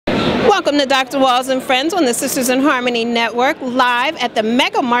Welcome to Dr. Walls and Friends on the Sisters in Harmony Network, live at the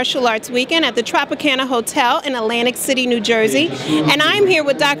Mega Martial Arts Weekend at the Tropicana Hotel in Atlantic City, New Jersey. And I'm here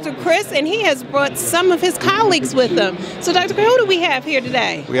with Dr. Chris, and he has brought some of his colleagues with him. So, Dr. Chris, who do we have here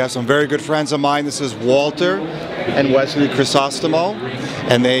today? We have some very good friends of mine. This is Walter and Wesley Crisostomo,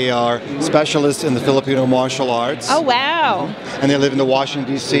 and they are specialists in the Filipino martial arts. Oh, wow. And they live in the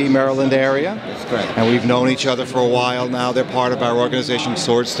Washington, D.C., Maryland area. That's correct. And we've known each other for a while now. They're part of our organization,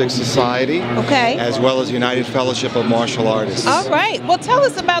 Sword Stick Society. Okay. As well as United Fellowship of Martial Artists. All right. Well, tell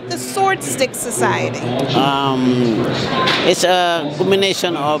us about the Sword Stick Society. It's a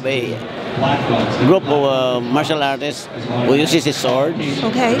combination of a group of martial artists who uses a sword,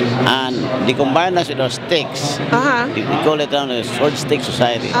 Okay. and they combine us with our sticks. Uh-huh. We call it a Sword Stick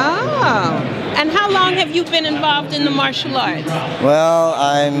Society. Oh. And how long have you been involved in the martial arts? Well,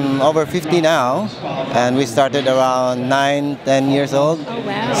 I'm over 50 now, and we started around 9-10 years old. Oh,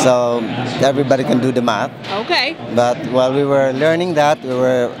 wow. So everybody can do the math. Okay. But while we were learning that, we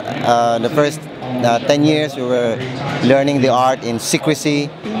were the first 10 years we were learning the art in secrecy,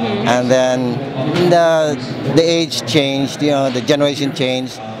 and then the age changed, the generation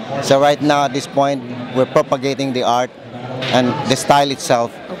changed. So right now at this point we're propagating the art and the style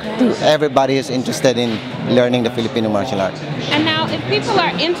itself. Okay. Everybody is interested in learning the Filipino martial art. And now, if people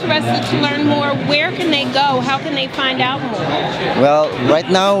are interested to learn more, where can they go? How can they find out more? Well, right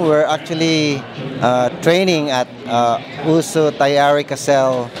now we're actually training at Uso Tayari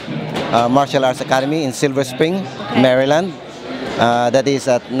Casel Martial Arts Academy in Silver Spring, Maryland. That is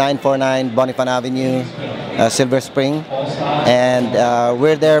at 949 Bonifant Avenue, Silver Spring. And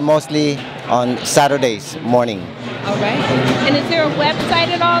we're there mostly on Saturdays morning. All right. And is there a website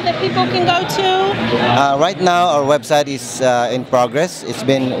at all that people can go to? Right now our website is in progress. It's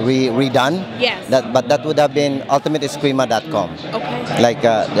been redone. Yes. But that would have been ultimateeskrima.com. Okay. Like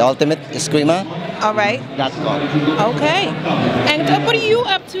the Ultimate Eskrima. All right. Okay. And what are you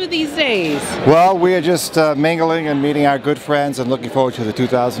up to these days? Well, we are just mingling and meeting our good friends and looking forward to the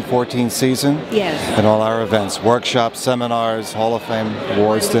 2014 season. Yes. And all our events, workshops, seminars, Hall of Fame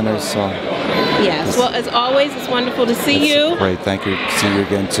awards dinners. So Yes. Well, as always, it's wonderful to see you. great. Thank you. See you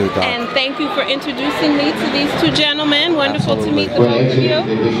again too, Doc. And thank you for introducing me to these two gentlemen. Wonderful to meet the both of you.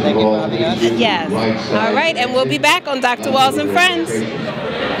 Thank you for having us. Yes. All right. And we'll be back on Dr. Walls and Friends.